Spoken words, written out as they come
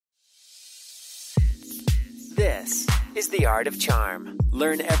This is The Art of Charm.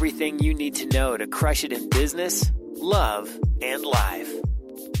 Learn everything you need to know to crush it in business, love, and life.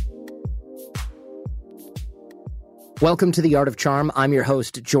 Welcome to The Art of Charm. I'm your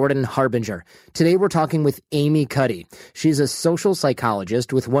host, Jordan Harbinger. Today we're talking with Amy Cuddy. She's a social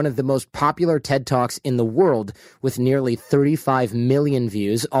psychologist with one of the most popular TED Talks in the world with nearly 35 million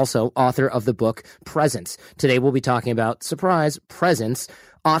views, also author of the book Presence. Today we'll be talking about, surprise, presence,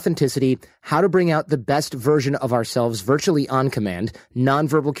 authenticity, how to bring out the best version of ourselves virtually on command,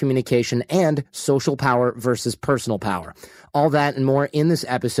 nonverbal communication, and social power versus personal power. All that and more in this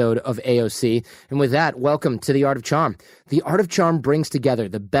episode of AOC. And with that, welcome to The Art of Charm. The Art of Charm brings together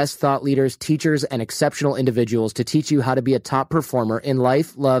the best thought leaders, teachers, and exceptional individuals to teach you how to be a top performer in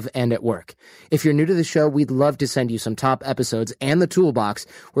life, love, and at work. If you're new to the show, we'd love to send you some top episodes and the toolbox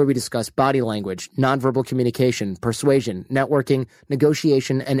where we discuss body language, nonverbal communication, persuasion, networking,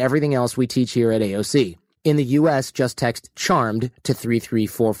 negotiation, and everything else we teach here at AOC. In the U.S., just text CHARMED to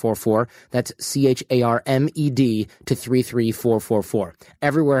 33444. That's CHARMED to 33444.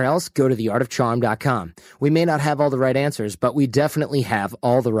 Everywhere else, go to theartofcharm.com. We may not have all the right answers, but we definitely have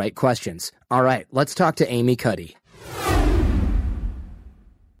all the right questions. All right, let's talk to Amy Cuddy.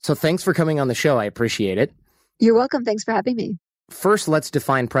 So thanks for coming on the show. I appreciate it. You're welcome. Thanks for having me. First, let's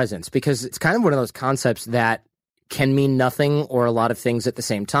define presence, because it's kind of one of those concepts that can mean nothing or a lot of things at the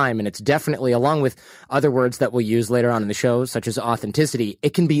same time. And it's definitely, along with other words that we'll use later on in the show, such as authenticity,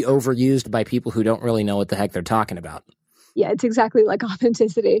 it can be overused by people who don't really know what the heck they're talking about. Yeah, it's exactly like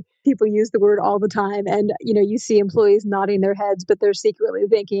authenticity. People use the word all the time. And, you see employees nodding their heads, but they're secretly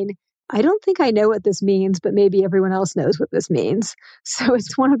thinking, I don't think I know what this means, but maybe everyone else knows what this means. So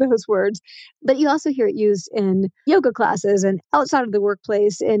it's one of those words. But you also hear it used in yoga classes and outside of the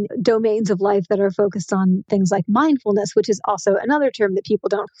workplace in domains of life that are focused on things like mindfulness, which is also another term that people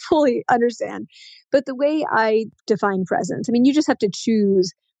don't fully understand. But the way I define presence, you just have to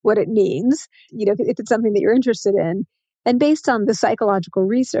choose what it means, if it's something that you're interested in. And based on the psychological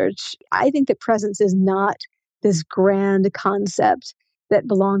research, I think that presence is not this grand concept that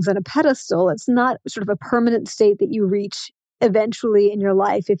belongs on a pedestal. It's not sort of a permanent state that you reach eventually in your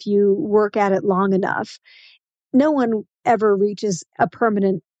life if you work at it long enough. No one ever reaches a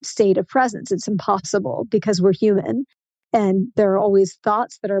permanent state of presence. It's impossible because we're human and there are always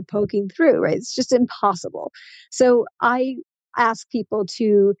thoughts that are poking through, right? It's just impossible. So I ask people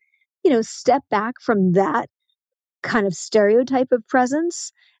to, step back from that kind of stereotype of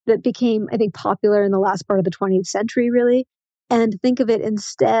presence that became, I think, popular in the last part of the 20th century, really, and think of it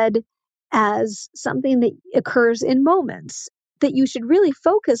instead as something that occurs in moments, that you should really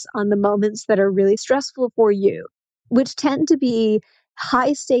focus on the moments that are really stressful for you, which tend to be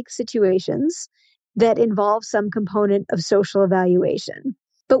high stakes situations that involve some component of social evaluation.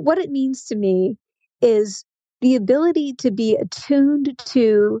 But what it means to me is the ability to be attuned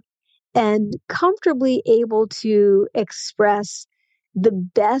to and comfortably able to express the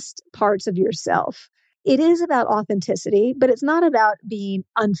best parts of yourself. It is about authenticity, but it's not about being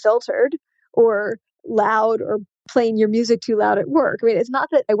unfiltered or loud or playing your music too loud at work. It's not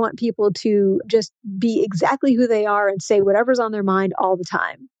that I want people to just be exactly who they are and say whatever's on their mind all the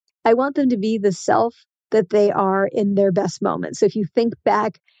time. I want them to be the self that they are in their best moments. So if you think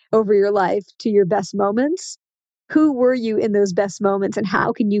back over your life to your best moments, who were you in those best moments and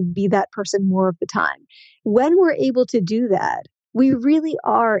how can you be that person more of the time? When we're able to do that, we really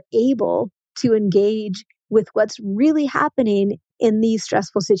are able to engage with what's really happening in these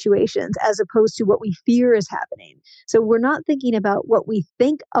stressful situations as opposed to what we fear is happening. So we're not thinking about what we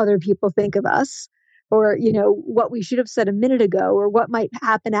think other people think of us or, what we should have said a minute ago or what might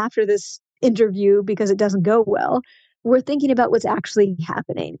happen after this interview because it doesn't go well. We're thinking about what's actually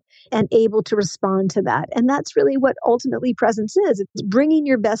happening and able to respond to that. And that's really what ultimately presence is. It's bringing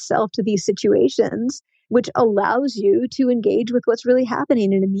your best self to these situations, which allows you to engage with what's really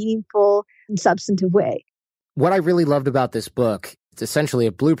happening in a meaningful and substantive way. What I really loved about this book, it's essentially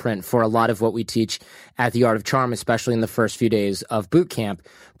a blueprint for a lot of what we teach at The Art of Charm, especially in the first few days of boot camp.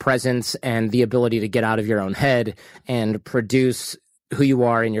 Presence and the ability to get out of your own head and produce who you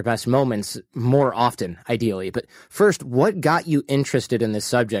are in your best moments more often, ideally. But first, what got you interested in this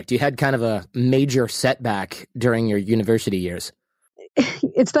subject? You had kind of a major setback during your university years.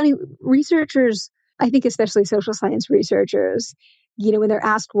 It's funny, researchers, I think especially social science researchers, when they're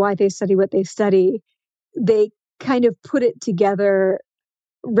asked why they study what they study, they kind of put it together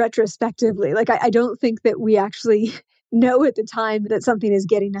retrospectively. Like, I don't think that we actually know at the time that something is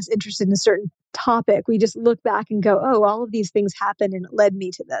getting us interested in a certain topic. We just look back and go, oh, all of these things happened and it led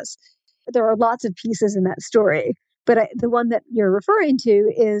me to this. There are lots of pieces in that story. But the one that you're referring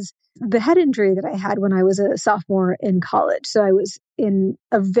to is the head injury that I had when I was a sophomore in college. So I was in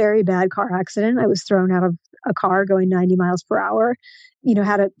a very bad car accident. I was thrown out of a car going 90 miles per hour,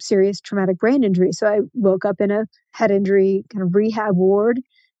 had a serious traumatic brain injury. So I woke up in a head injury kind of rehab ward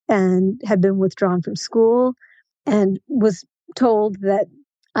and had been withdrawn from school and was told that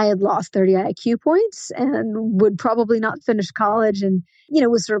I had lost 30 IQ points and would probably not finish college and,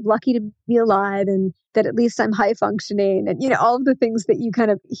 was sort of lucky to be alive and that at least I'm high functioning and, all of the things that you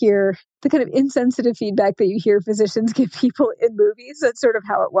kind of hear, the kind of insensitive feedback that you hear physicians give people in movies. That's sort of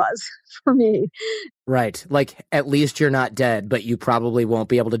how it was for me. Right. Like, at least you're not dead, but you probably won't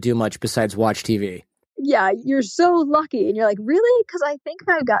be able to do much besides watch TV. Yeah, you're so lucky. And you're like, really? Because I think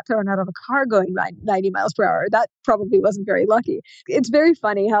I got thrown out of a car going 90 miles per hour. That probably wasn't very lucky. It's very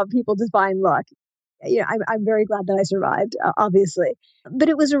funny how people define luck. I'm very glad that I survived, obviously. But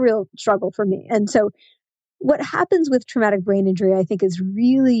it was a real struggle for me. And so what happens with traumatic brain injury, I think, is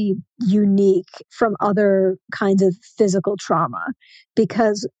really unique from other kinds of physical trauma.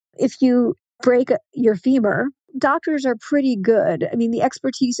 Because if you break your femur, doctors are pretty good. I mean, the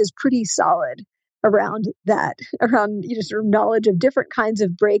expertise is pretty solid around that, around sort of knowledge of different kinds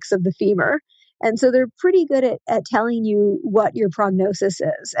of breaks of the femur. And so they're pretty good at telling you what your prognosis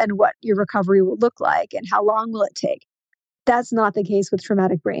is and what your recovery will look like and how long will it take. That's not the case with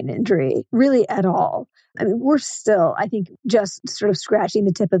traumatic brain injury, really at all. I mean, we're still, I think, just sort of scratching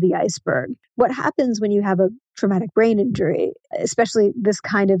the tip of the iceberg. What happens when you have a traumatic brain injury, especially this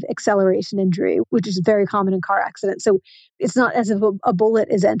kind of acceleration injury, which is very common in car accidents. So it's not as if a bullet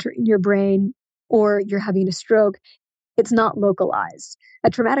is entering your brain or you're having a stroke. It's not localized. A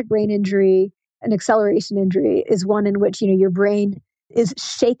traumatic brain injury, an acceleration injury, is one in which, your brain is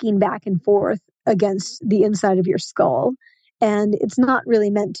shaking back and forth against the inside of your skull. And it's not really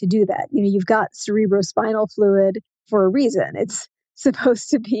meant to do that. You've got cerebrospinal fluid for a reason. It's supposed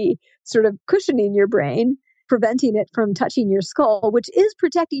to be sort of cushioning your brain, preventing it from touching your skull, which is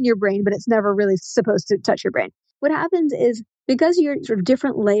protecting your brain, but it's never really supposed to touch your brain. What happens is because your sort of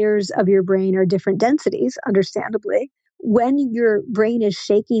different layers of your brain are different densities, understandably, when your brain is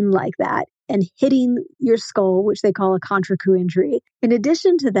shaking like that and hitting your skull, which they call a contrecoup injury, in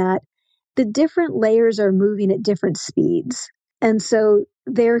addition to that, the different layers are moving at different speeds. And so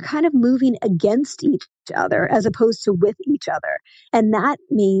they're kind of moving against each other as opposed to with each other. And that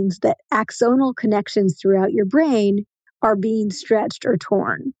means that axonal connections throughout your brain are being stretched or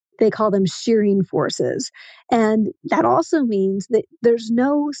torn. They call them shearing forces. And that also means that there's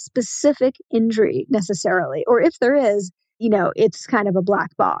no specific injury necessarily, or if there is, it's kind of a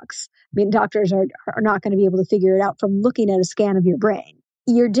black box. I mean, doctors are not going to be able to figure it out from looking at a scan of your brain.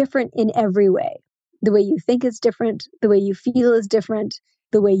 You're different in every way. The way you think is different. The way you feel is different.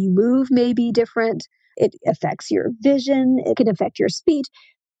 The way you move may be different. It affects your vision. It can affect your speech.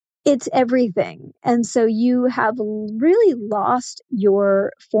 It's everything. And so you have really lost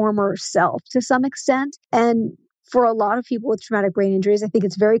your former self to some extent. And for a lot of people with traumatic brain injuries, I think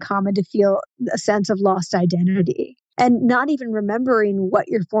it's very common to feel a sense of lost identity and not even remembering what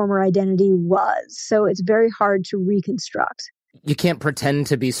your former identity was. So it's very hard to reconstruct. You can't pretend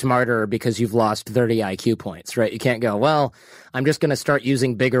to be smarter because you've lost 30 IQ points, right? You can't go, well, I'm just going to start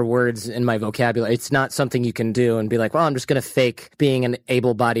using bigger words in my vocabulary. It's not something you can do and be like, well, I'm just going to fake being an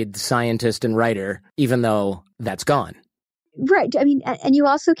able-bodied scientist and writer, even though that's gone. Right. I mean, and you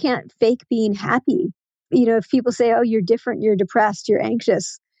also can't fake being happy. If people say, oh, you're different, you're depressed, you're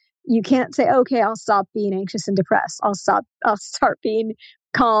anxious, you can't say, okay, I'll stop being anxious and depressed. I'll start being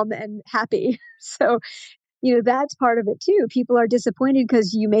calm and happy. So that's part of it too. People are disappointed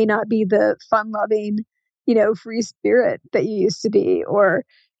because you may not be the fun-loving, free spirit that you used to be, or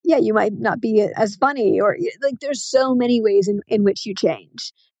you might not be as funny, or like there's so many ways in which you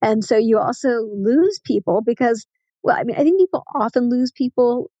change. And so you also lose people because, I think people often lose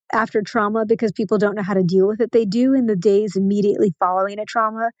people after trauma because people don't know how to deal with it. They do in the days immediately following a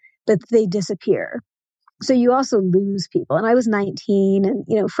trauma, but they disappear. So you also lose people. And I was 19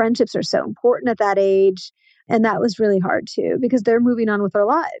 and, friendships are so important at that age. And that was really hard too, because they're moving on with their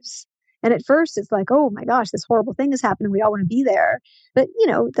lives. And at first it's like, oh my gosh, this horrible thing has happened. We all want to be there. But,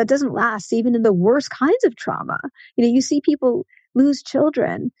 that doesn't last even in the worst kinds of trauma. You see people lose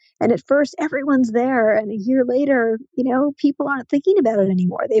children and at first everyone's there. And a year later, people aren't thinking about it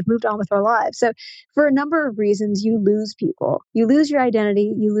anymore. They've moved on with their lives. So for a number of reasons, you lose people. You lose your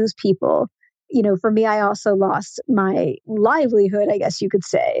identity. You lose people. For me, I also lost my livelihood, I guess you could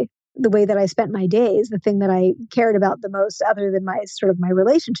say. The way that I spent my days, the thing that I cared about the most other than my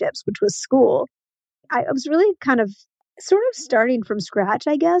relationships, which was school. I was really kind of sort of starting from scratch,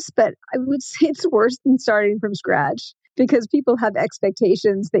 I guess, but I would say it's worse than starting from scratch because people have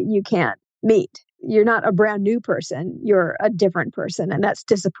expectations that you can't meet. You're not a brand new person, you're a different person, and that's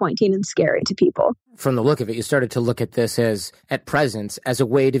disappointing and scary to people. From the look of it, you started to look at this at presence, as a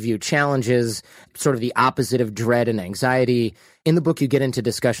way to view challenges, sort of the opposite of dread and anxiety. In the book, you get into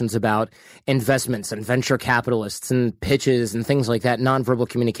discussions about investments and venture capitalists and pitches and things like that, nonverbal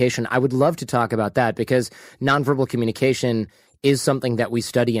communication. I would love to talk about that because nonverbal communication is something that we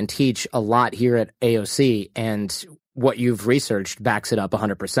study and teach a lot here at AOC, and what you've researched backs it up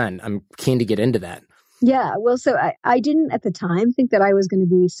 100%. I'm keen to get into that. Yeah, well, so I didn't at the time think that I was going to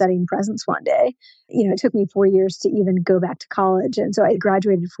be studying presence one day. It took me 4 years to even go back to college. And so I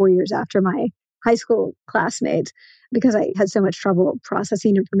graduated 4 years after my high school classmates because I had so much trouble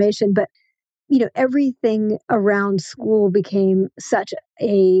processing information. But, everything around school became such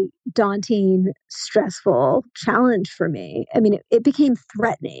a daunting, stressful challenge for me. I mean, it became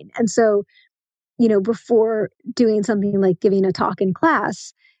threatening. And so, before doing something like giving a talk in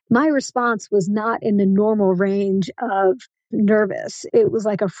class, my response was not in the normal range of nervous. It was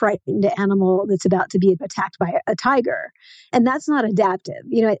like a frightened animal that's about to be attacked by a tiger. And that's not adaptive.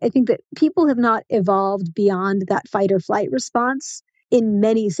 I think that people have not evolved beyond that fight or flight response in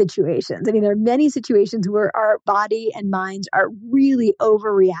many situations. I mean, there are many situations where our body and minds are really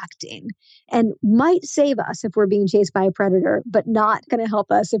overreacting and might save us if we're being chased by a predator, but not going to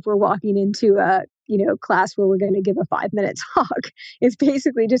help us if we're walking into a class where we're going to give a 5-minute talk. It's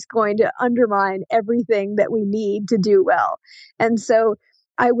basically just going to undermine everything that we need to do well. And so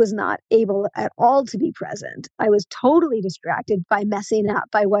I was not able at all to be present. I was totally distracted by messing up,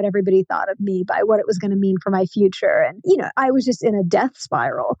 by what everybody thought of me, by what it was going to mean for my future. And, I was just in a death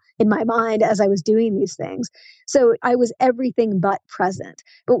spiral in my mind as I was doing these things. So I was everything but present.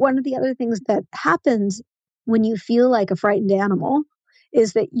 But one of the other things that happens when you feel like a frightened animal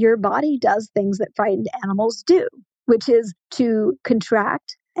is that your body does things that frightened animals do, which is to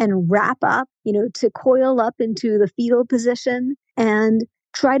contract and wrap up, to coil up into the fetal position and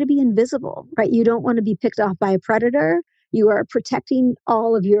try to be invisible, right? You don't want to be picked off by a predator. You are protecting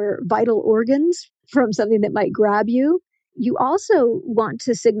all of your vital organs from something that might grab you. You also want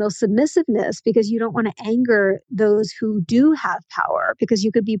to signal submissiveness because you don't want to anger those who do have power, because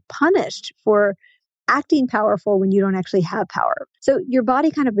you could be punished for acting powerful when you don't actually have power. So your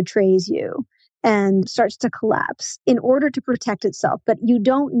body kind of betrays you and starts to collapse in order to protect itself. But you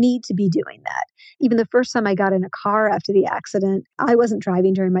don't need to be doing that. Even the first time I got in a car after the accident, I wasn't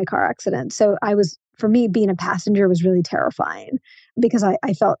driving during my car accident. So for me, being a passenger was really terrifying because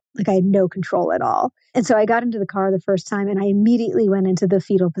I felt like I had no control at all. And so I got into the car the first time and I immediately went into the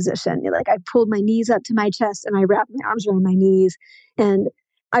fetal position. Like I pulled my knees up to my chest and I wrapped my arms around my knees. And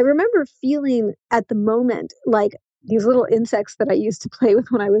I remember feeling at the moment like these little insects that I used to play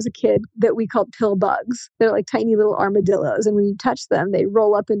with when I was a kid that we called pill bugs. They're like tiny little armadillos. And when you touch them, they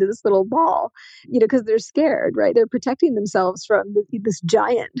roll up into this little ball, because they're scared, right? They're protecting themselves from this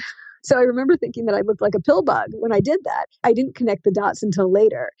giant. So I remember thinking that I looked like a pill bug when I did that. I didn't connect the dots until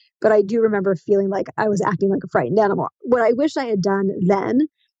later, but I do remember feeling like I was acting like a frightened animal. What I wish I had done then,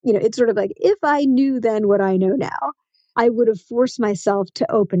 it's sort of like, if I knew then what I know now, I would have forced myself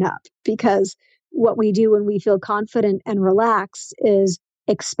to open up, because what we do when we feel confident and relaxed is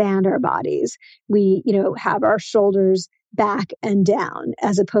expand our bodies. We, have our shoulders back and down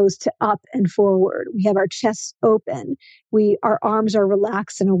as opposed to up and forward. We have our chests open. Our arms are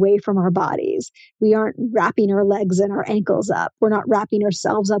relaxed and away from our bodies. We aren't wrapping our legs and our ankles up. We're not wrapping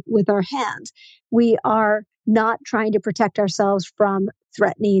ourselves up with our hands. We are not trying to protect ourselves from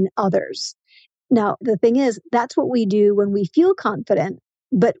threatening others. Now, the thing is, that's what we do when we feel confident.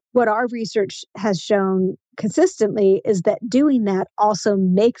 But what our research has shown consistently is that doing that also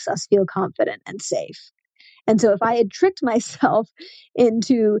makes us feel confident and safe. And so if I had tricked myself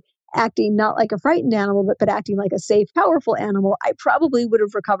into acting not like a frightened animal, but acting like a safe, powerful animal, I probably would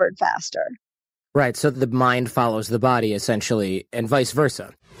have recovered faster. Right. So the mind follows the body, essentially, and vice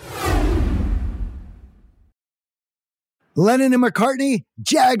versa. Lennon and McCartney,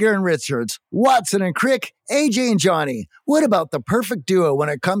 Jagger and Richards, Watson and Crick, AJ and Johnny. What about the perfect duo when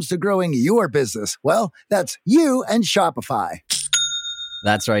it comes to growing your business? Well, that's you and Shopify.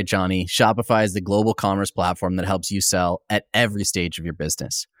 That's right, Johnny. Shopify is the global commerce platform that helps you sell at every stage of your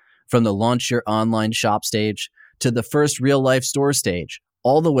business. From the launch your online shop stage to the first real life store stage,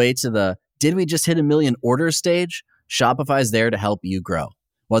 all the way to the did we just hit 1 million orders stage? Shopify is there to help you grow.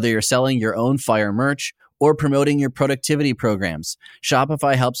 Whether you're selling your own fire merch or promoting your productivity programs,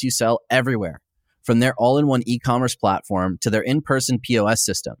 Shopify helps you sell everywhere. From their all-in-one e-commerce platform to their in-person POS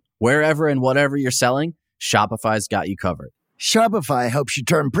system, wherever and whatever you're selling, Shopify's got you covered. Shopify helps you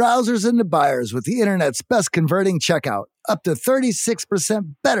turn browsers into buyers with the internet's best converting checkout, up to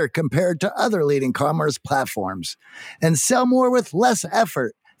 36% better compared to other leading commerce platforms. And sell more with less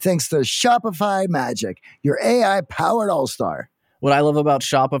effort thanks to Shopify Magic, your AI-powered all-star. What I love about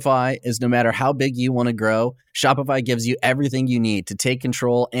Shopify is no matter how big you want to grow, Shopify gives you everything you need to take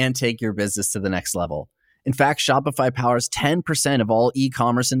control and take your business to the next level. In fact, Shopify powers 10% of all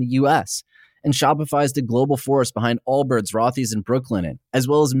e-commerce in the U.S., and Shopify is the global force behind Allbirds, Rothy's, and Brooklinen, as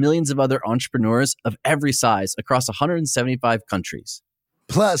well as millions of other entrepreneurs of every size across 175 countries.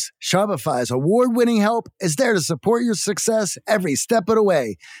 Plus, Shopify's award-winning help is there to support your success every step of the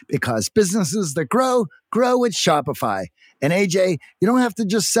way, because businesses that grow with Shopify. And AJ, you don't have to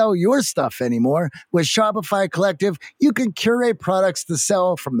just sell your stuff anymore. With Shopify Collective, you can curate products to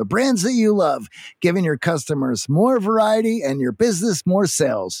sell from the brands that you love, giving your customers more variety and your business more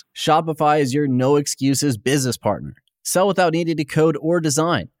sales. Shopify is your no-excuses business partner. Sell without needing to code or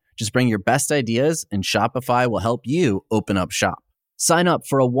design. Just bring your best ideas, and Shopify will help you open up shop. Sign up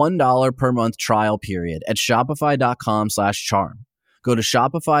for a $1 per month trial period at shopify.com/charm. Go to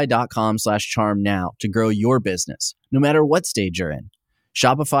shopify.com/charm now to grow your business, no matter what stage you're in.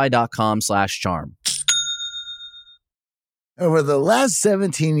 Shopify.com/charm. Over the last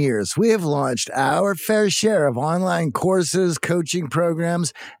 17 years, we have launched our fair share of online courses, coaching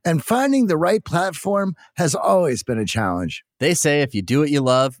programs, and finding the right platform has always been a challenge. They say if you do what you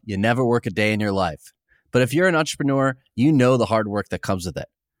love, you never work a day in your life. But if you're an entrepreneur, you know the hard work that comes with it.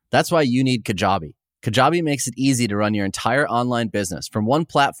 That's why you need Kajabi. Kajabi makes it easy to run your entire online business from one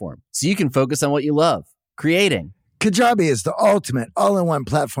platform so you can focus on what you love, creating. Kajabi is the ultimate all-in-one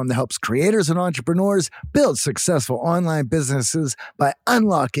platform that helps creators and entrepreneurs build successful online businesses by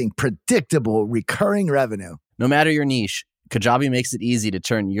unlocking predictable, recurring revenue. No matter your niche, Kajabi makes it easy to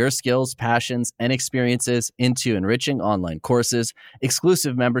turn your skills, passions, and experiences into enriching online courses,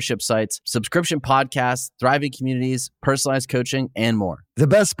 exclusive membership sites, subscription podcasts, thriving communities, personalized coaching, and more. The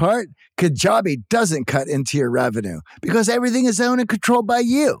best part? Kajabi doesn't cut into your revenue because everything is owned and controlled by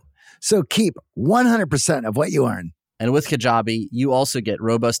you. So keep 100% of what you earn. And with Kajabi, you also get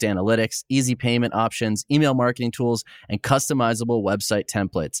robust analytics, easy payment options, email marketing tools, and customizable website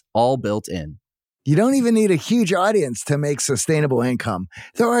templates, all built in. You don't even need a huge audience to make sustainable income.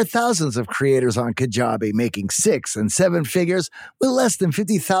 There are thousands of creators on Kajabi making 6 and 7 figures with less than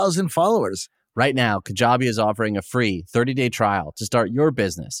 50,000 followers. Right now, Kajabi is offering a free 30-day trial to start your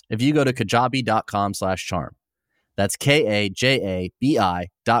business if you go to kajabi.com/charm. That's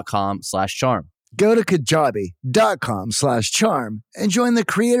KAJABI.com/charm. Go to kajabi.com/charm and join the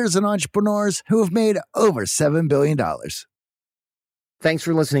creators and entrepreneurs who have made over $7 billion. Thanks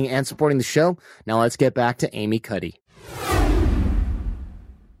for listening and supporting the show. Now let's get back to Amy Cuddy.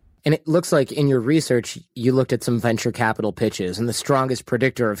 And it looks like in your research, you looked at some venture capital pitches, and the strongest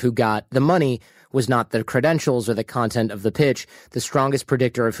predictor of who got the money was not the credentials or the content of the pitch. The strongest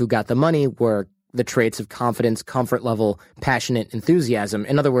predictor of who got the money were the traits of confidence, comfort level, passionate enthusiasm.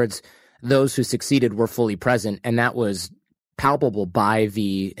 In other words, those who succeeded were fully present, and that was palpable by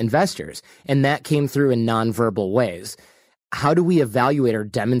the investors. And that came through in nonverbal ways. How do we evaluate or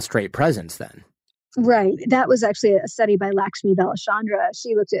demonstrate presence then? Right. That was actually a study by Lakshmi Balachandra.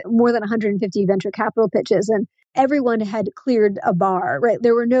 She looked at more than 150 venture capital pitches, and everyone had cleared a bar, right?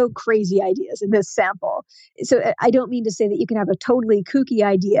 There were no crazy ideas in this sample. So I don't mean to say that you can have a totally kooky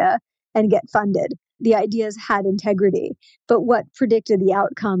idea and get funded. The ideas had integrity, but what predicted the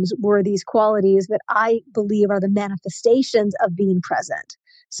outcomes were these qualities that I believe are the manifestations of being present.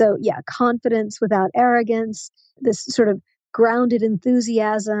 So yeah, confidence without arrogance, this sort of grounded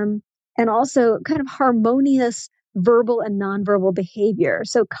enthusiasm, and also kind of harmonious verbal and nonverbal behavior.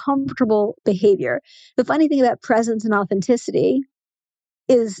 So comfortable behavior. The funny thing about presence and authenticity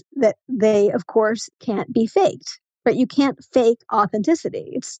is that they, of course, can't be faked, right? You can't fake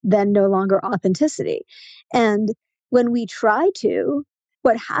authenticity. It's then no longer authenticity. And when we try to,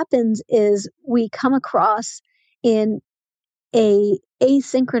 what happens is we come across in a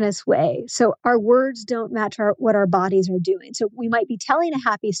asynchronous way. So our words don't match what our bodies are doing. So we might be telling a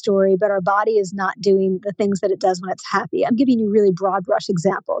happy story, but our body is not doing the things that it does when it's happy. I'm giving you really broad brush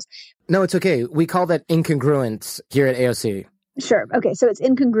examples. No, it's okay. We call that incongruence here at AOC. Sure. Okay. So it's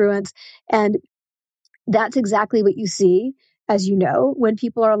incongruence. And that's exactly what you see, as you know, when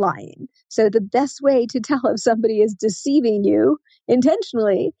people are lying. So the best way to tell if somebody is deceiving you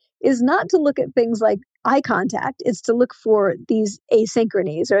intentionally is not to look at things like eye contact. It's to look for these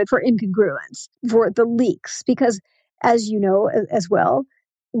asynchronies or for incongruence, for the leaks. Because as you know as well,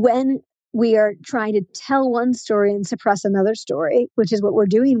 when we are trying to tell one story and suppress another story, which is what we're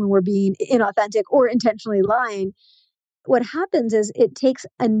doing when we're being inauthentic or intentionally lying. What happens is it takes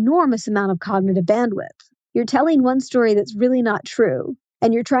enormous amount of cognitive bandwidth. You're telling one story that's really not true,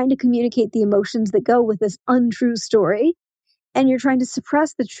 and you're trying to communicate the emotions that go with this untrue story, and you're trying to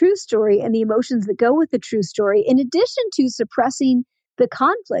suppress the true story and the emotions that go with the true story, in addition to suppressing the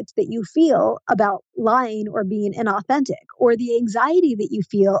conflict that you feel about lying or being inauthentic, or the anxiety that you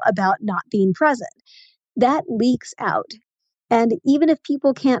feel about not being present. That leaks out. And even if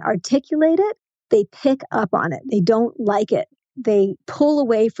people can't articulate it, they pick up on it. They don't like it. They pull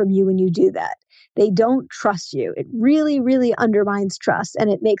away from you when you do that. They don't trust you. It really, really undermines trust,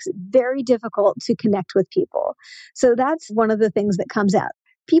 and it makes it very difficult to connect with people. So that's one of the things that comes out.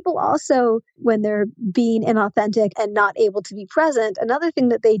 People also, when they're being inauthentic and not able to be present, another thing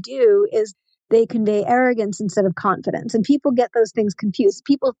that they do is they convey arrogance instead of confidence. And people get those things confused.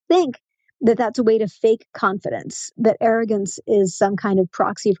 People think that that's a way to fake confidence, that arrogance is some kind of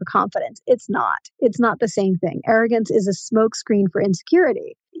proxy for confidence. It's not. It's not the same thing. Arrogance is a smokescreen for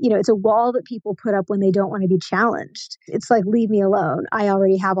insecurity. It's a wall that people put up when they don't want to be challenged. It's like, leave me alone. I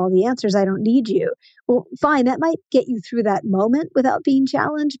already have all the answers. I don't need you. Well, fine. That might get you through that moment without being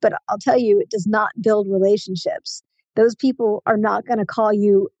challenged, but I'll tell you, it does not build relationships. Those people are not going to call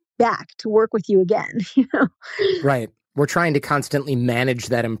you back to work with you again. Right. We're trying to constantly manage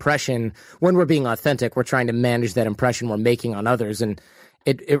that impression. When we're being authentic, we're trying to manage that impression we're making on others. And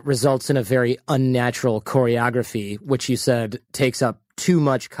it results in a very unnatural choreography, which you said takes up too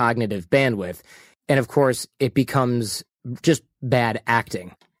much cognitive bandwidth. And of course, it becomes just bad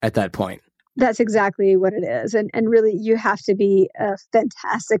acting at that point. That's exactly what it is. And really, you have to be a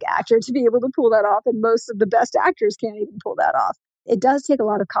fantastic actor to be able to pull that off. And most of the best actors can't even pull that off. It does take a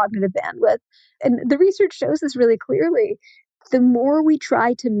lot of cognitive bandwidth. And the research shows this really clearly. The more we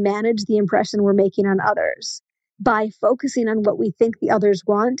try to manage the impression we're making on others by focusing on what we think the others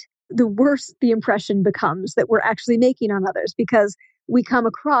want, the worse the impression becomes that we're actually making on others, because we come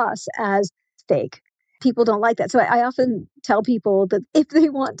across as fake. People don't like that. So I often tell people that if they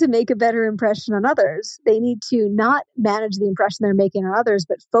want to make a better impression on others, they need to not manage the impression they're making on others,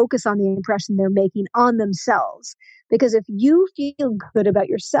 but focus on the impression they're making on themselves. Because if you feel good about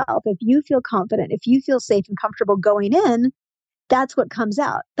yourself, if you feel confident, if you feel safe and comfortable going in, that's what comes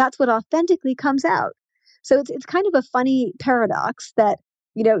out. That's what authentically comes out. So it's kind of a funny paradox that,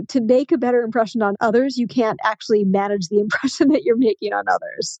 to make a better impression on others, you can't actually manage the impression that you're making on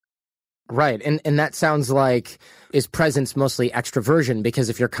others. Right. And that sounds like, is presence mostly extroversion? Because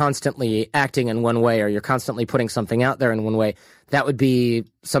if you're constantly acting in one way, or you're constantly putting something out there in one way, that would be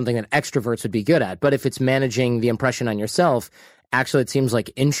something that extroverts would be good at. But if it's managing the impression on yourself, actually, it seems like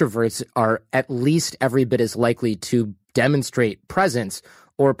introverts are at least every bit as likely to demonstrate presence,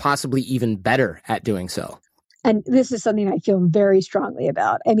 or possibly even better at doing so. And this is something I feel very strongly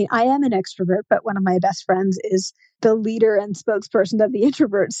about. I mean, I am an extrovert, but one of my best friends is the leader and spokesperson of the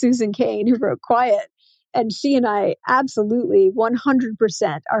introverts, Susan Cain, who wrote Quiet. And she and I absolutely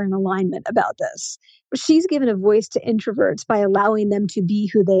 100% are in alignment about this. She's given a voice to introverts by allowing them to be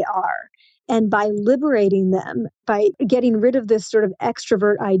who they are. And by liberating them, by getting rid of this sort of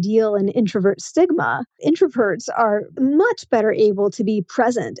extrovert ideal and introvert stigma, introverts are much better able to be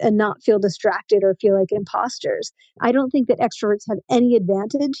present and not feel distracted or feel like imposters. I don't think that extroverts have any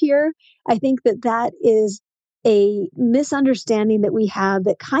advantage here. I think that that is a misunderstanding that we have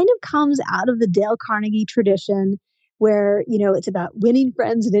that kind of comes out of the Dale Carnegie tradition, where, it's about winning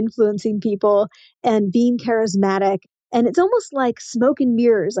friends and influencing people and being charismatic. And it's almost like smoke and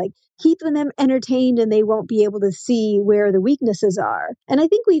mirrors, like keep them entertained and they won't be able to see where the weaknesses are. And I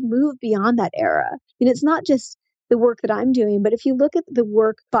think we've moved beyond that era. It's not just the work that I'm doing, but if you look at the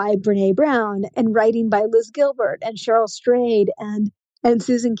work by Brene Brown and writing by Liz Gilbert and Cheryl Strayed and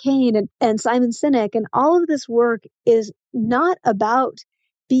Susan Cain and Simon Sinek, and all of this work is not about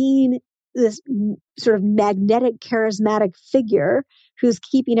being this sort of magnetic, charismatic figure who's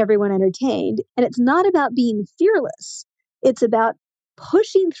keeping everyone entertained. And it's not about being fearless. It's about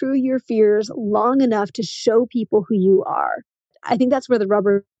pushing through your fears long enough to show people who you are. I think that's where the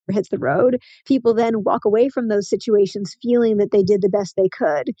rubber hits the road. People then walk away from those situations feeling that they did the best they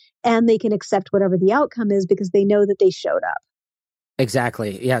could, and they can accept whatever the outcome is because they know that they showed up.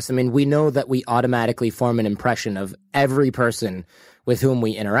 Exactly. Yes. I mean, we know that we automatically form an impression of every person with whom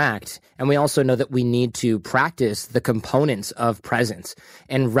we interact. And we also know that we need to practice the components of presence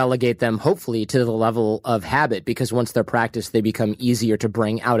and relegate them, hopefully, to the level of habit, because once they're practiced, they become easier to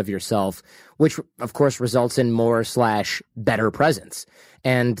bring out of yourself, which, of course, results in more/better presence.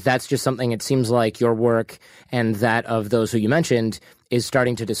 And that's just something, it seems like your work and that of those who you mentioned is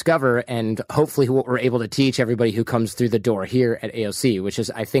starting to discover, and hopefully what we're able to teach everybody who comes through the door here at AOC, which is,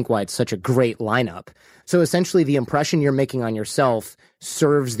 I think, why it's such a great lineup. So essentially, the impression you're making on yourself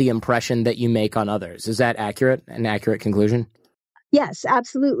serves the impression that you make on others. Is that accurate? An accurate conclusion? Yes,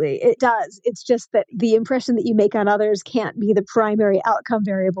 absolutely. It does. It's just that the impression that you make on others can't be the primary outcome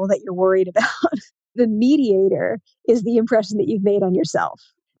variable that you're worried about. The mediator is the impression that you've made on yourself.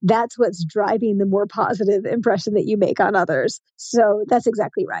 That's what's driving the more positive impression that you make on others. So that's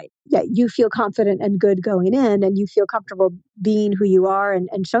exactly right. Yeah, you feel confident and good going in, and you feel comfortable being who you are and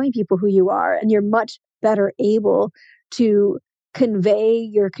showing people who you are. And you're much better able to convey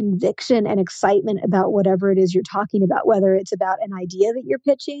your conviction and excitement about whatever it is you're talking about, whether it's about an idea that you're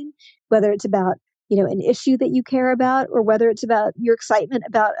pitching, whether it's about, an issue that you care about, or whether it's about your excitement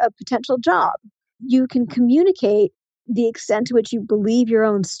about a potential job. You can communicate the extent to which you believe your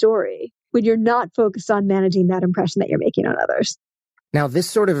own story when you're not focused on managing that impression that you're making on others. Now, this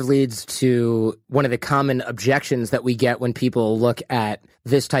sort of leads to one of the common objections that we get when people look at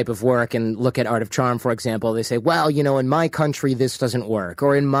this type of work and look at Art of Charm, for example. They say, well, in my country, this doesn't work,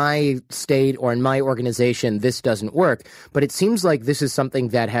 or in my state or in my organization, this doesn't work. But it seems like this is something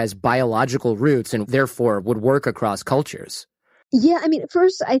that has biological roots and therefore would work across cultures. Yeah,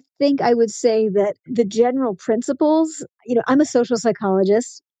 first, I think I would say that the general principles, I'm a social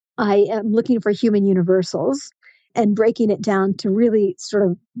psychologist. I am looking for human universals and breaking it down to really sort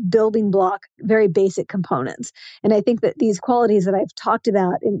of building block, very basic components. And I think that these qualities that I've talked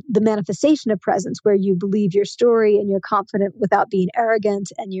about in the manifestation of presence, where you believe your story and you're confident without being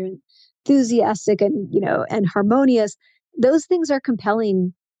arrogant and you're enthusiastic and, and harmonious, those things are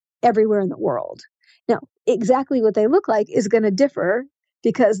compelling everywhere in the world. Now, exactly what they look like is going to differ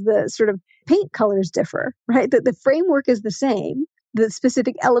because the sort of paint colors differ, right? That the framework is the same. The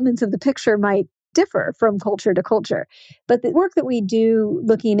specific elements of the picture might differ from culture to culture. But the work that we do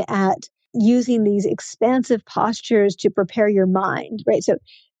looking at using these expansive postures to prepare your mind, right? So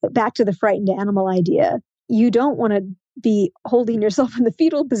back to the frightened animal idea, you don't want to be holding yourself in the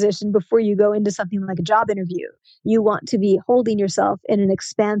fetal position before you go into something like a job interview. You want to be holding yourself in an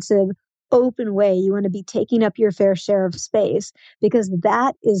expansive, open way. You want to be taking up your fair share of space, because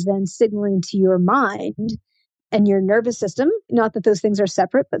that is then signaling to your mind and your nervous system, not that those things are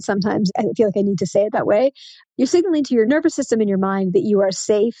separate, but sometimes I feel like I need to say it that way. You're signaling to your nervous system and your mind that you are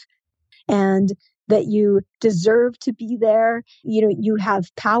safe and that you deserve to be there. You have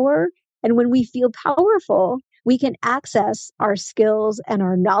power. And when we feel powerful, we can access our skills and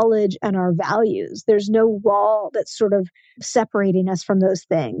our knowledge and our values. There's no wall that's sort of separating us from those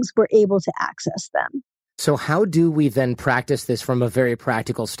things. We're able to access them. So how do we then practice this from a very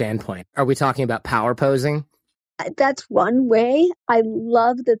practical standpoint? Are we talking about power posing? That's one way. I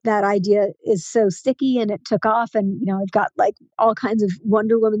love that idea is so sticky and it took off. And, I've got like all kinds of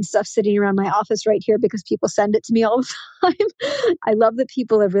Wonder Woman stuff sitting around my office right here because people send it to me all the time. I love that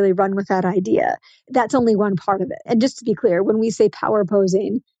people have really run with that idea. That's only one part of it. And just to be clear, when we say power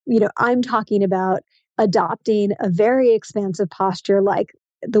posing, I'm talking about adopting a very expansive posture like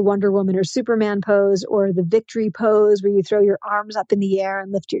the Wonder Woman or Superman pose, or the victory pose where you throw your arms up in the air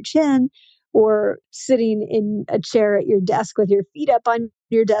and lift your chin, or sitting in a chair at your desk with your feet up on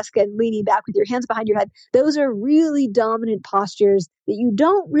your desk and leaning back with your hands behind your head. Those are really dominant postures that you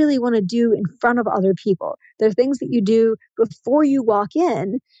don't really want to do in front of other people. They're things that you do before you walk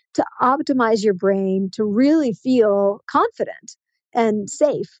in to optimize your brain to really feel confident and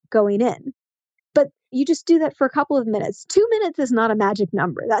safe going in. But you just do that for a couple of minutes. 2 minutes is not a magic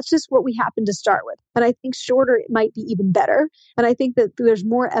number. That's just what we happen to start with. And I think shorter it might be even better. And I think that there's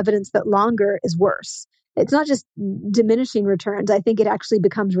more evidence that longer is worse. It's not just diminishing returns. I think it actually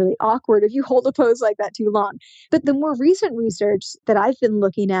becomes really awkward if you hold a pose like that too long. But the more recent research that I've been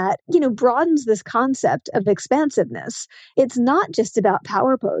looking at, broadens this concept of expansiveness. It's not just about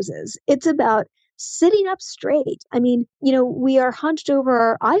power poses. It's about sitting up straight. We are hunched over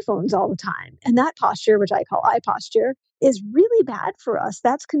our iPhones all the time. And that posture, which I call eye posture, is really bad for us.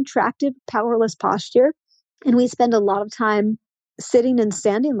 That's contracted, powerless posture. And we spend a lot of time sitting and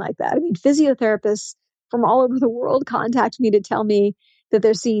standing like that. Physiotherapists from all over the world contact me to tell me that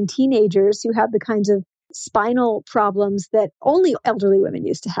they're seeing teenagers who have the kinds of spinal problems that only elderly women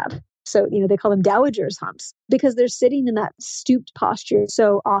used to have. So, they call them dowager's humps because they're sitting in that stooped posture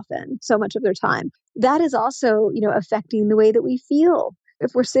so often, so much of their time. That is also, affecting the way that we feel.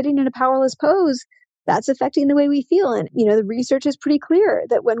 If we're sitting in a powerless pose, that's affecting the way we feel. And, the research is pretty clear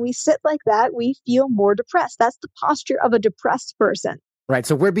that when we sit like that, we feel more depressed. That's the posture of a depressed person. Right.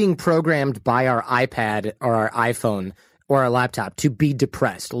 So we're being programmed by our iPad or our iPhone or our laptop to be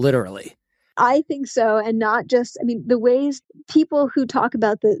depressed, literally. I think so. And not just, I mean, the ways people who talk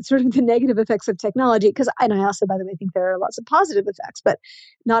about the sort of the negative effects of technology, and I also, by the way, think there are lots of positive effects, but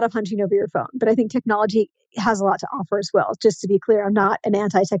not of hunching over your phone. But I think technology has a lot to offer as well. Just to be clear, I'm not an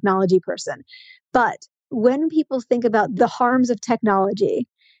anti-technology person. But when people think about the harms of technology,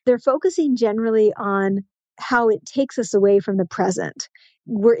 they're focusing generally on how it takes us away from the present.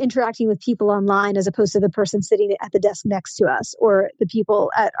 We're interacting with people online as opposed to the person sitting at the desk next to us or the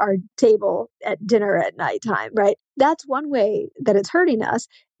people at our table at dinner at nighttime, right? That's one way that it's hurting us.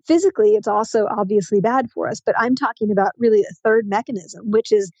 Physically, it's also obviously bad for us, but I'm talking about really a third mechanism,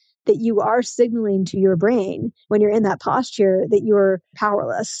 which is that you are signaling to your brain when you're in that posture that you're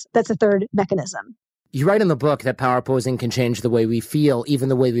powerless. That's a third mechanism. You write in the book that power posing can change the way we feel, even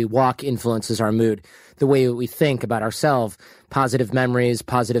the way we walk influences our mood, the way we think about ourselves. Positive memories,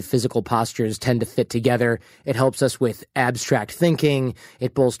 positive physical postures tend to fit together. It helps us with abstract thinking.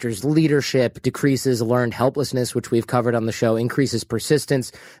 It bolsters leadership, decreases learned helplessness, which we've covered on the show, increases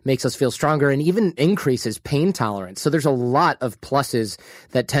persistence, makes us feel stronger, and even increases pain tolerance. So there's a lot of pluses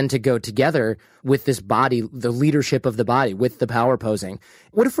that tend to go together with this body, the leadership of the body, with the power posing.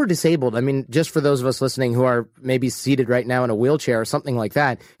 What if we're disabled? I mean, just for those of us listening who are maybe seated right now in a wheelchair or something like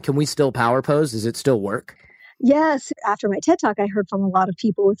that, can we still power pose? Does it still work? Yes. After my TED Talk, I heard from a lot of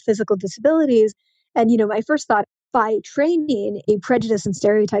people with physical disabilities. And, my first thought, by training a prejudice and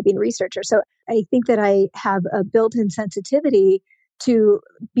stereotyping researcher. So I think that I have a built-in sensitivity to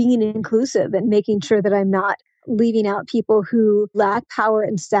being inclusive and making sure that I'm not leaving out people who lack power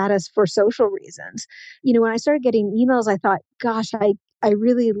and status for social reasons. When I started getting emails, I thought, gosh, I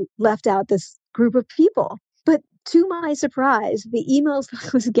really left out this group of people. But to my surprise, the emails I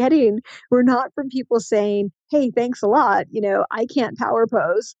was getting were not from people saying, hey, thanks a lot. I can't power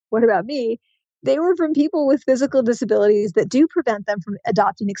pose. What about me? They were from people with physical disabilities that do prevent them from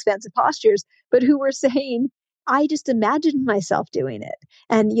adopting expansive postures, but who were saying, I just imagined myself doing it.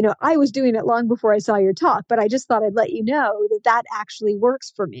 And, I was doing it long before I saw your talk, but I just thought I'd let you know that that actually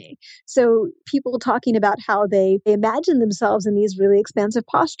works for me. So people talking about how they imagine themselves in these really expansive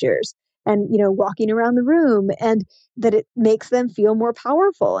postures and, walking around the room, and that it makes them feel more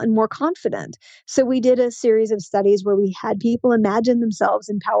powerful and more confident. So we did a series of studies where we had people imagine themselves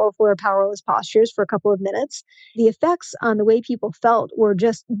in powerful or powerless postures for a couple of minutes. The effects on the way people felt were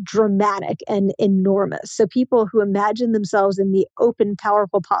just dramatic and enormous. So people who imagined themselves in the open,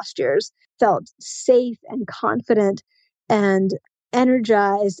 powerful postures felt safe and confident and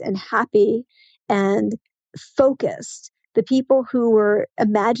energized and happy and focused. The people who were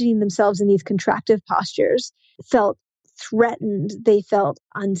imagining themselves in these contractive postures felt threatened. They felt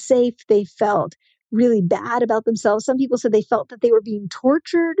unsafe. They felt really bad about themselves. Some people said they felt that they were being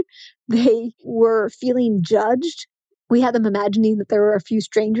tortured. They were feeling judged. We had them imagining that there were a few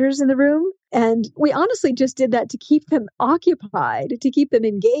strangers in the room. And we honestly just did that to keep them occupied, to keep them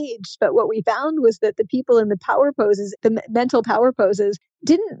engaged. But what we found was that the people in the power poses, the mental power poses,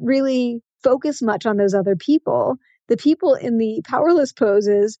 didn't really focus much on those other people. The people in the powerless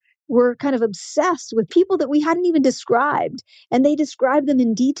poses were kind of obsessed with people that we hadn't even described. And they described them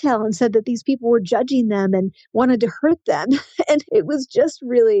in detail and said that these people were judging them and wanted to hurt them. And it was just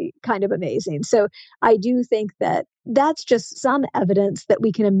really kind of amazing. So I do think that that's just some evidence that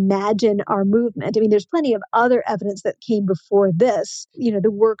we can imagine our movement. I mean, there's plenty of other evidence that came before this. The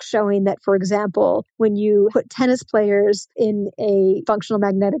work showing that, for example, when you put tennis players in a functional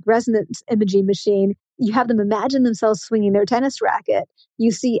magnetic resonance imaging machine, you have them imagine themselves swinging their tennis racket. You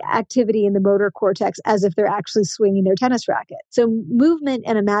see activity in the motor cortex as if they're actually swinging their tennis racket. So movement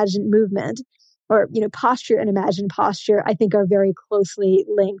and imagined movement, or posture and imagined posture, I think are very closely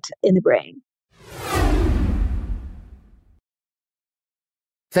linked in the brain.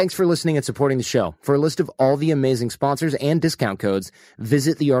 Thanks for listening and supporting the show. For a list of all the amazing sponsors and discount codes,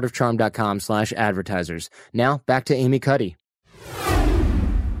 visit theartofcharm.com/advertisers. Now, back to Amy Cuddy.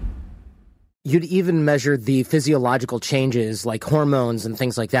 You'd even measure the physiological changes like hormones and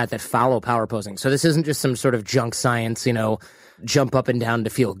things like that follow power posing. So this isn't just some sort of junk science, jump up and down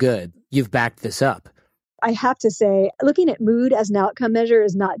to feel good. You've backed this up. I have to say, looking at mood as an outcome measure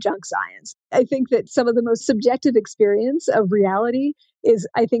is not junk science. I think that some of the most subjective experience of reality is,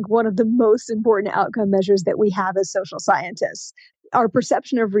 I think, one of the most important outcome measures that we have as social scientists. Our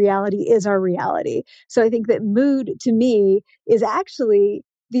perception of reality is our reality. So I think that mood, to me, is actually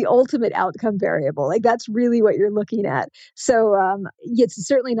the ultimate outcome variable. Like, that's really what you're looking at. So it's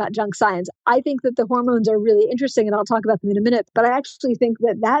certainly not junk science. I think that the hormones are really interesting, and I'll talk about them in a minute. But I actually think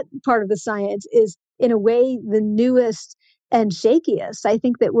that part of the science is, in a way, the newest and shakiest. I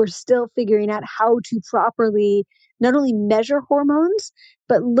think that we're still figuring out how to properly not only measure hormones,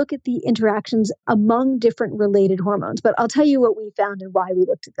 but look at the interactions among different related hormones. But I'll tell you what we found and why we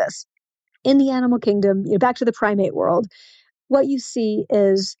looked at this. In the animal kingdom, back to the primate world, what you see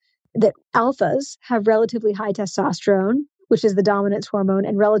is that alphas have relatively high testosterone, which is the dominance hormone,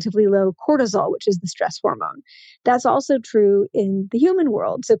 and relatively low cortisol, which is the stress hormone. That's also true in the human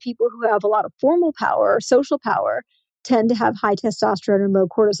world. So people who have a lot of formal power, social power, tend to have high testosterone and low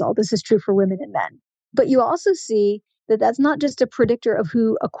cortisol. This is true for women and men. But you also see that that's not just a predictor of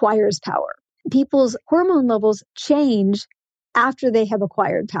who acquires power. People's hormone levels change after they have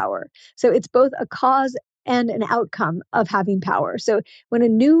acquired power. So it's both a cause and an outcome of having power. So when a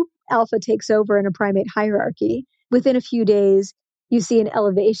new alpha takes over in a primate hierarchy, within a few days, you see an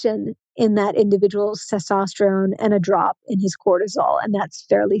elevation in that individual's testosterone and a drop in his cortisol, and that's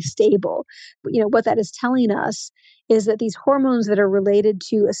fairly stable. But, what that is telling us is that these hormones that are related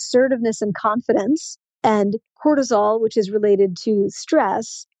to assertiveness and confidence, and cortisol, which is related to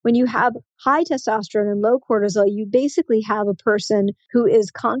stress, when you have high testosterone and low cortisol, you basically have a person who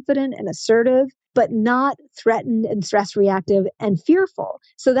is confident and assertive, but not threatened and stress reactive and fearful.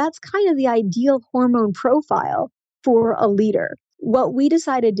 So that's kind of the ideal hormone profile for a leader. What we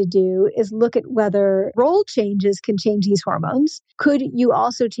decided to do is look at whether role changes can change these hormones. Could you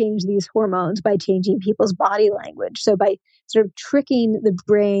also change these hormones by changing people's body language? So by sort of tricking the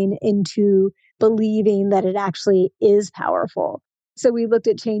brain into believing that it actually is powerful. So we looked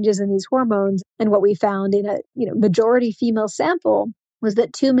at changes in these hormones, and what we found in a majority female sample was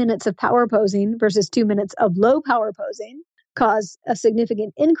that 2 minutes of power posing versus 2 minutes of low power posing caused a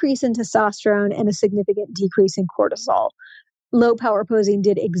significant increase in testosterone and a significant decrease in cortisol. Low power posing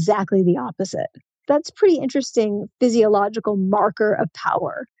did exactly the opposite. That's pretty interesting physiological marker of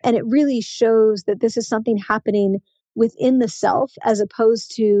power. And it really shows that this is something happening within the self as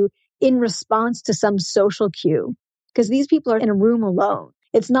opposed to in response to some social cue. Because these people are in a room alone.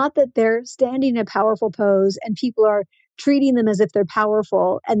 It's not that they're standing in a powerful pose and people are treating them as if they're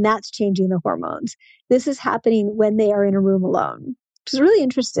powerful and that's changing the hormones. This is happening when they are in a room alone, which is really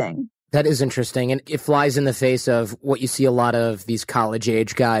interesting. That is interesting, and it flies in the face of what you see a lot of these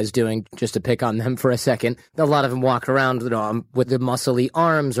college-age guys doing, just to pick on them for a second. A lot of them walk around with the muscly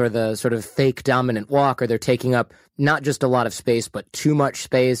arms or the sort of fake dominant walk, or they're taking up not just a lot of space, but too much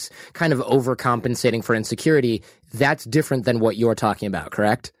space, kind of overcompensating for insecurity. That's different than what you're talking about,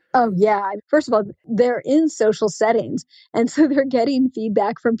 correct? Oh, yeah. First of all, they're in social settings. And so they're getting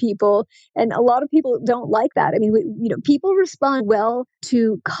feedback from people. And a lot of people don't like that. I mean, people respond well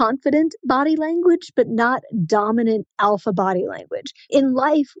to confident body language, but not dominant alpha body language. In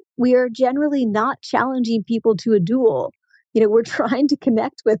life, we are generally not challenging people to a duel. We're trying to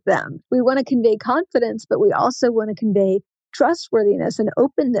connect with them. We want to convey confidence, but we also want to convey trustworthiness and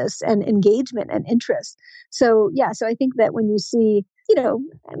openness and engagement and interest. So I think that when you see,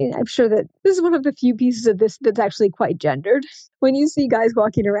 I'm sure that this is one of the few pieces of this that's actually quite gendered. When you see guys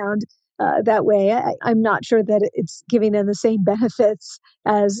walking around that way, I'm not sure that it's giving them the same benefits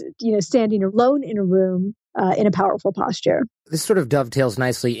as, standing alone in a room in a powerful posture. This sort of dovetails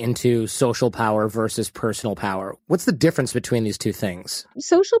nicely into social power versus personal power. What's the difference between these two things?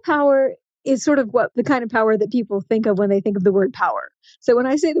 Social power is sort of the kind of power that people think of when they think of the word power. So when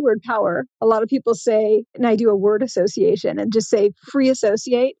I say the word power, a lot of people say, and I do a word association and just say free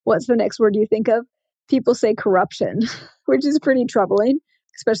associate. What's the next word you think of? People say corruption, which is pretty troubling,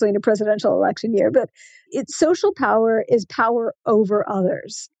 especially in a presidential election year. But social power is power over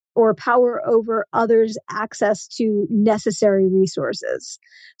others, or power over others' access to necessary resources.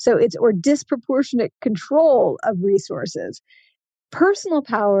 So or disproportionate control of resources. Personal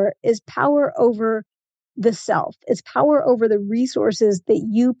power is power over the self. It's power over the resources that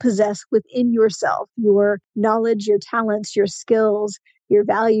you possess within yourself, your knowledge, your talents, your skills, your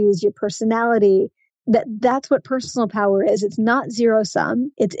values, your personality. That's what personal power is. It's not zero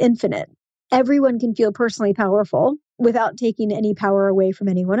sum. It's infinite. Everyone can feel personally powerful without taking any power away from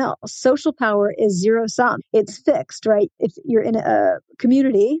anyone else. Social power is zero sum. It's fixed, right? If you're in a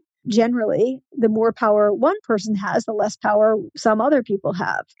community, generally, the more power one person has, the less power some other people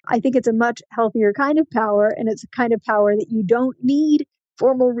have. I think it's a much healthier kind of power, and it's a kind of power that you don't need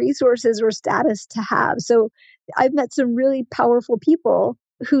formal resources or status to have. So I've met some really powerful people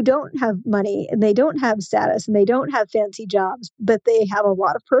who don't have money, and they don't have status, and they don't have fancy jobs, but they have a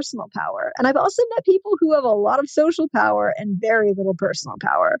lot of personal power. And I've also met people who have a lot of social power and very little personal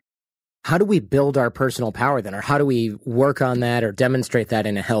power. How do we build our personal power then? Or how do we work on that or demonstrate that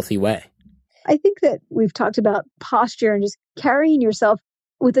in a healthy way? I think that we've talked about posture and just carrying yourself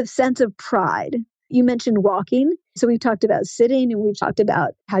with a sense of pride. You mentioned walking. So we've talked about sitting and we've talked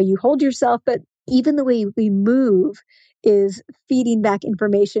about how you hold yourself, but Even the way we move is feeding back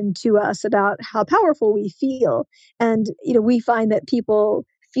information to us about how powerful we feel. And, we find that people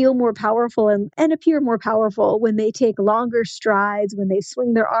feel more powerful and appear more powerful when they take longer strides, when they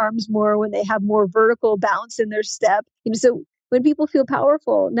swing their arms more, when they have more vertical bounce in their step. So when people feel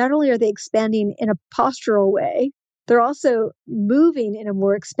powerful, not only are they expanding in a postural way, they're also moving in a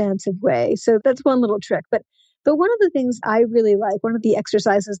more expansive way. So that's one little trick. But one of the things I really like, one of the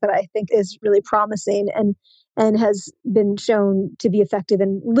exercises that I think is really promising and has been shown to be effective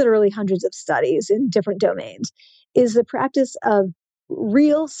in literally hundreds of studies in different domains, is the practice of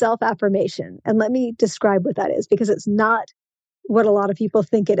real self-affirmation. And let me describe what that is, because it's not what a lot of people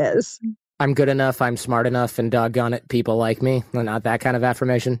think it is. I'm good enough, I'm smart enough, and doggone it, people like me. Not that kind of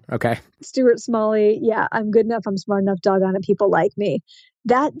affirmation. Okay. Stuart Smalley, yeah, I'm good enough, I'm smart enough, doggone it, people like me.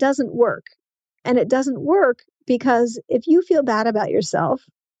 That doesn't work. And it doesn't work because if you feel bad about yourself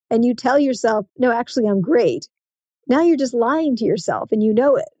and you tell yourself, no, actually, I'm great, now you're just lying to yourself and you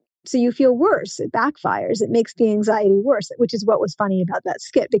know it. So you feel worse. It backfires. It makes the anxiety worse, which is what was funny about that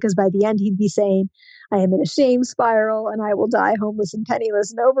skit, because by the end, he'd be saying, I am in a shame spiral and I will die homeless and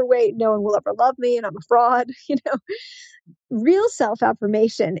penniless and overweight. No one will ever love me and I'm a fraud. Real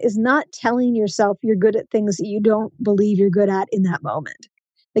self-affirmation is not telling yourself you're good at things that you don't believe you're good at in that moment.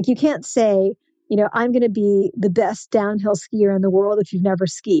 Like you can't say, I'm going to be the best downhill skier in the world if you've never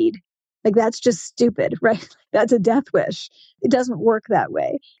skied. Like that's just stupid, right? That's a death wish. It doesn't work that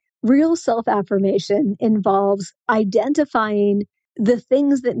way. Real self-affirmation involves identifying the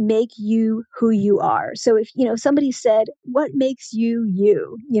things that make you who you are. So if, somebody said, what makes you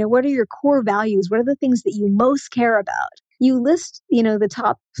you? What are your core values? What are the things that you most care about? You list, the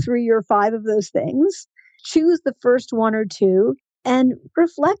top 3 or 5 of those things, choose the first 1 or 2 and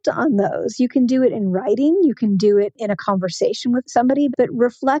reflect on those. You can do it in writing. You can do it in a conversation with somebody, but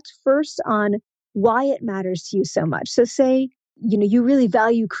reflect first on why it matters to you so much. So say, you really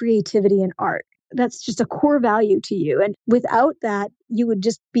value creativity and art. That's just a core value to you. And without that, you would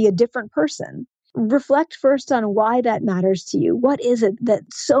just be a different person. Reflect first on why that matters to you. What is it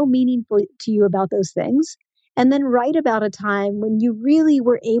that's so meaningful to you about those things? And then write about a time when you really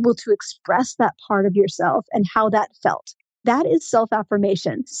were able to express that part of yourself and how that felt. That is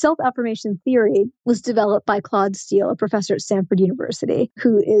self-affirmation. Self-affirmation theory was developed by Claude Steele, a professor at Stanford University,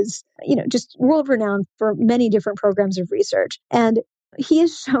 who is, just world-renowned for many different programs of research. And he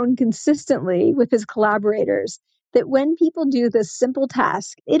has shown consistently with his collaborators that when people do this simple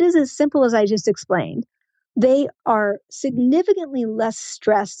task, it is as simple as I just explained. They are significantly less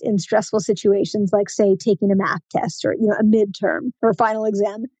stressed in stressful situations, like, say, taking a math test or, a midterm or a final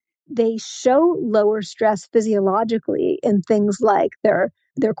exam. They show lower stress physiologically in things like their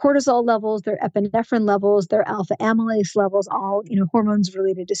cortisol levels, their epinephrine levels, their alpha amylase levels, all, hormones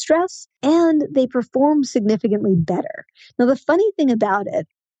related to stress, and they perform significantly better. Now, the funny thing about it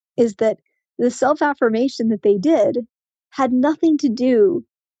is that the self-affirmation that they did had nothing to do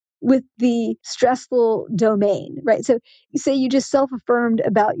with the stressful domain, right? So you say you just self-affirmed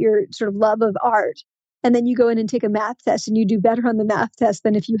about your sort of love of art, and then you go in and take a math test and you do better on the math test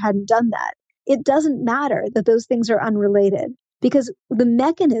than if you hadn't done that. It doesn't matter that those things are unrelated, because the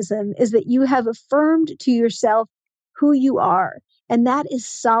mechanism is that you have affirmed to yourself who you are. And that is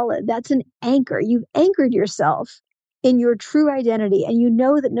solid. That's an anchor. You've anchored yourself in your true identity. And you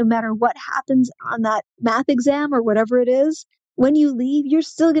know that no matter what happens on that math exam or whatever it is, when you leave, you're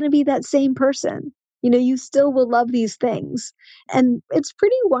still going to be that same person. You still will love these things. And it's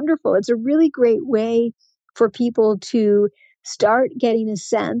pretty wonderful. It's a really great way for people to start getting a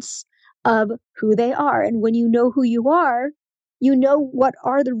sense of who they are. And when you know who you are, you know what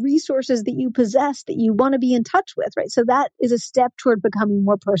are the resources that you possess that you want to be in touch with, right? So that is a step toward becoming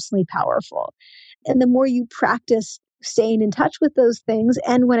more personally powerful. And the more you practice staying in touch with those things,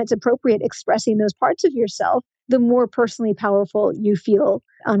 and when it's appropriate, expressing those parts of yourself, the more personally powerful you feel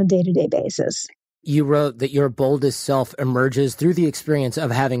on a day-to-day basis. You wrote that your boldest self emerges through the experience of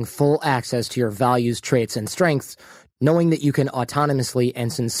having full access to your values, traits, and strengths, knowing that you can autonomously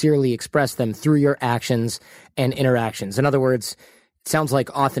and sincerely express them through your actions and interactions. In other words, it sounds like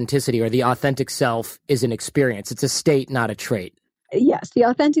authenticity, or the authentic self, is an experience. It's a state, not a trait. Yes, the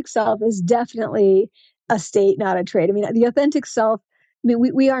authentic self is definitely a state, not a trait. I mean, the authentic self,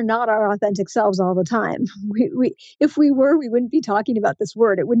 we are not our authentic selves all the time. If we were, we wouldn't be talking about this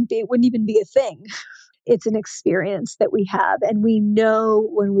word. It wouldn't even be a thing. It's an experience that we have, and we know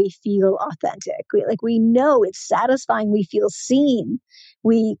when we feel authentic. We know it's satisfying. We feel seen.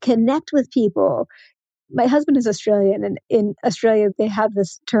 We connect with people. My husband is Australian, and in Australia, they have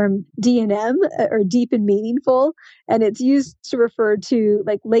this term D&M, or deep and meaningful. And it's used to refer to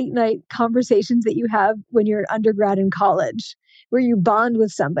like late night conversations that you have when you're an undergrad in college, where you bond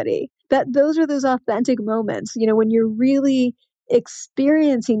with somebody. Those are those authentic moments, when you're really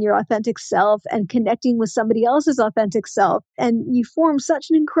experiencing your authentic self and connecting with somebody else's authentic self. And you form such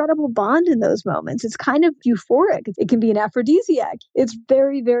an incredible bond in those moments. It's kind of euphoric. It can be an aphrodisiac. It's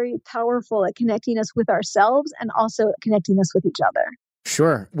very, very powerful at connecting us with ourselves and also connecting us with each other.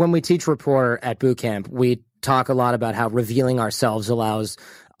 Sure. When we teach rapport at boot camp, we talk a lot about how revealing ourselves allows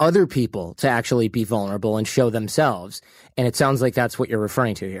other people to actually be vulnerable and show themselves. And it sounds like that's what you're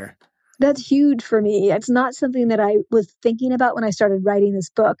referring to here. That's huge for me. It's not something that I was thinking about when I started writing this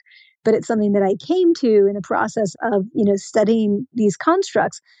book, but it's something that I came to in the process of, studying these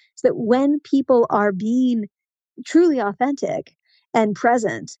constructs. So that when people are being truly authentic and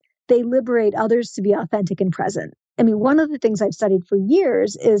present, they liberate others to be authentic and present. I mean, one of the things I've studied for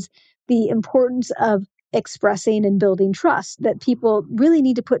years is the importance of expressing and building trust, that people really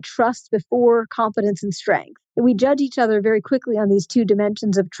need to put trust before confidence and strength. We judge each other very quickly on these two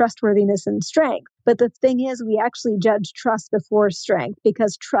dimensions of trustworthiness and strength. But the thing is, we actually judge trust before strength,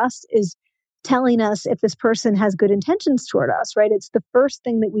 because trust is telling us if this person has good intentions toward us, right? It's the first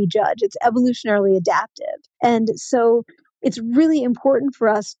thing that we judge. It's evolutionarily adaptive. And so it's really important for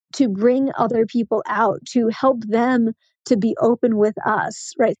us to bring other people out, to help them to be open with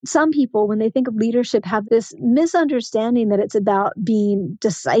us, right? Some people, when they think of leadership, have this misunderstanding that it's about being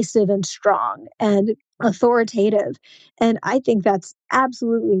decisive and strong and authoritative. And I think that's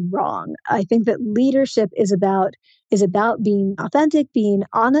absolutely wrong. I think that leadership is about being authentic, being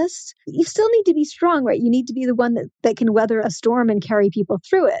honest. You still need to be strong, right? You need to be the one that can weather a storm and carry people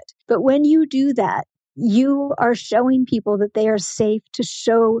through it. But when you do that, you are showing people that they are safe to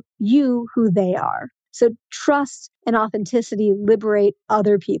show you who they are. So trust and authenticity liberate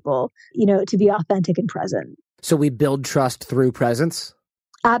other people, to be authentic and present. So we build trust through presence?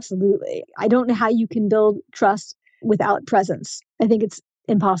 Absolutely. I don't know how you can build trust without presence. I think it's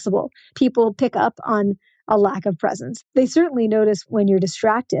impossible. People pick up on a lack of presence. They certainly notice when you're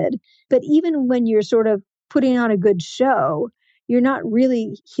distracted, but even when you're sort of putting on a good show, you're not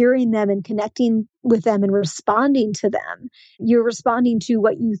really hearing them and connecting with them and responding to them. You're responding to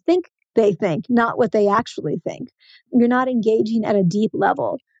what you think they think, not what they actually think. You're not engaging at a deep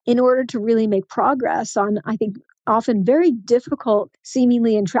level. In order to really make progress on, I think, often very difficult,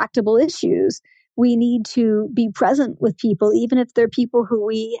 seemingly intractable issues, we need to be present with people, even if they're people who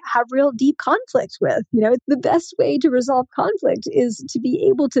we have real deep conflict with. The best way to resolve conflict is to be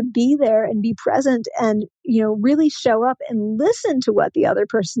able to be there and be present and, really show up and listen to what the other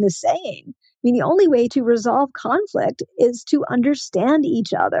person is saying. I mean, the only way to resolve conflict is to understand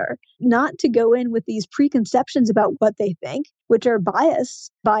each other, not to go in with these preconceptions about what they think, which are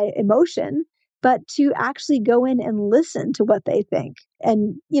biased by emotion, but to actually go in and listen to what they think.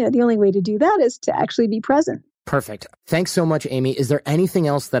 And, the only way to do that is to actually be present. Perfect. Thanks so much, Amy. Is there anything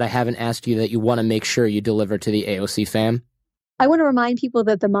else that I haven't asked you that you want to make sure you deliver to the AOC fam? I want to remind people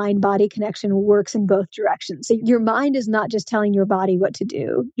that the mind-body connection works in both directions. So your mind is not just telling your body what to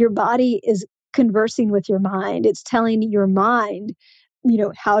do. Your body is conversing with your mind. It's telling your mind,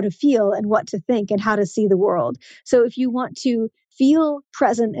 how to feel and what to think and how to see the world. So if you want to feel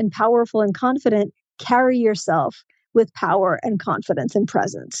present and powerful and confident, carry yourself with power and confidence and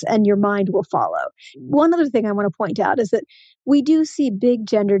presence, and your mind will follow. One other thing I want to point out is that we do see big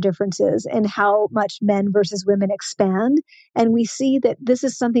gender differences in how much men versus women expand. And we see that this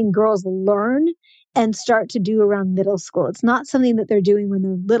is something girls learn and start to do around middle school. It's not something that they're doing when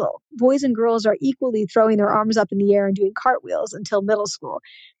they're little. Boys and girls are equally throwing their arms up in the air and doing cartwheels until middle school.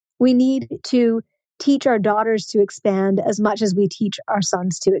 We need to teach our daughters to expand as much as we teach our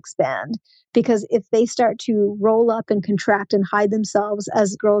sons to expand. Because if they start to roll up and contract and hide themselves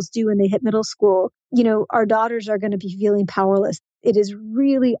as girls do when they hit middle school, our daughters are going to be feeling powerless. It is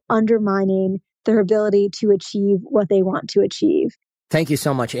really undermining their ability to achieve what they want to achieve. Thank you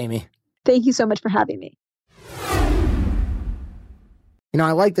so much, Amy. Thank you so much for having me.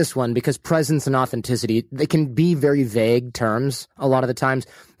 I like this one because presence and authenticity, they can be very vague terms a lot of the times,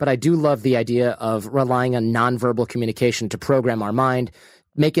 but I do love the idea of relying on nonverbal communication to program our mind,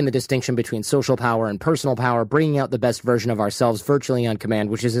 making the distinction between social power and personal power, bringing out the best version of ourselves virtually on command,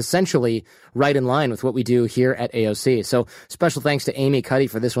 which is essentially right in line with what we do here at AOC. So special thanks to Amy Cuddy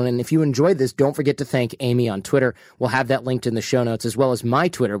for this one. And if you enjoyed this, don't forget to thank Amy on Twitter. We'll have that linked in the show notes, as well as my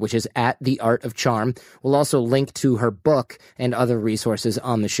Twitter, which is @TheArtOfCharm. We'll also link to her book and other resources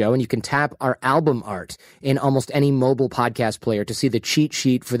on the show. And you can tap our album art in almost any mobile podcast player to see the cheat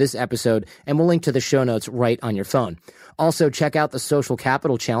sheet for this episode. And we'll link to the show notes right on your phone. Also, check out the Social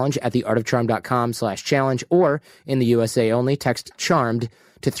Capital Challenge at theartofcharm.com/challenge, or in the USA only, text CHARMED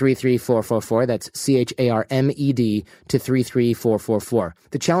to 33444. That's CHARMED to 33444.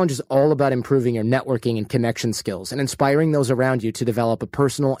 The challenge is all about improving your networking and connection skills and inspiring those around you to develop a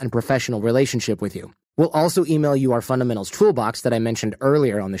personal and professional relationship with you. We'll also email you our fundamentals toolbox that I mentioned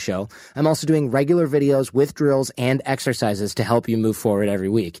earlier on the show. I'm also doing regular videos with drills and exercises to help you move forward every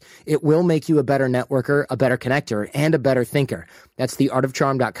week. It will make you a better networker, a better connector, and a better thinker. That's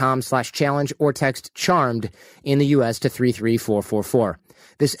theartofcharm.com/challenge, or text CHARMED in the US to 33444.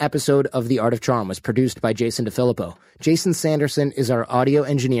 This episode of The Art of Charm was produced by Jason DeFilippo. Jason Sanderson is our audio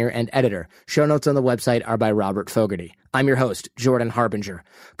engineer and editor. Show notes on the website are by Robert Fogarty. I'm your host, Jordan Harbinger.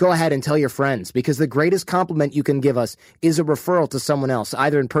 Go ahead and tell your friends, because the greatest compliment you can give us is a referral to someone else,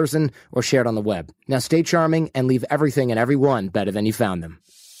 either in person or shared on the web. Now stay charming and leave everything and everyone better than you found them.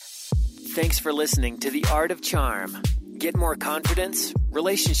 Thanks for listening to The Art of Charm. Get more confidence,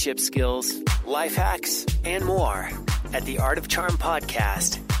 relationship skills, life hacks, and more at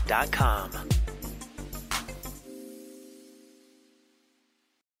theartofcharmpodcast.com.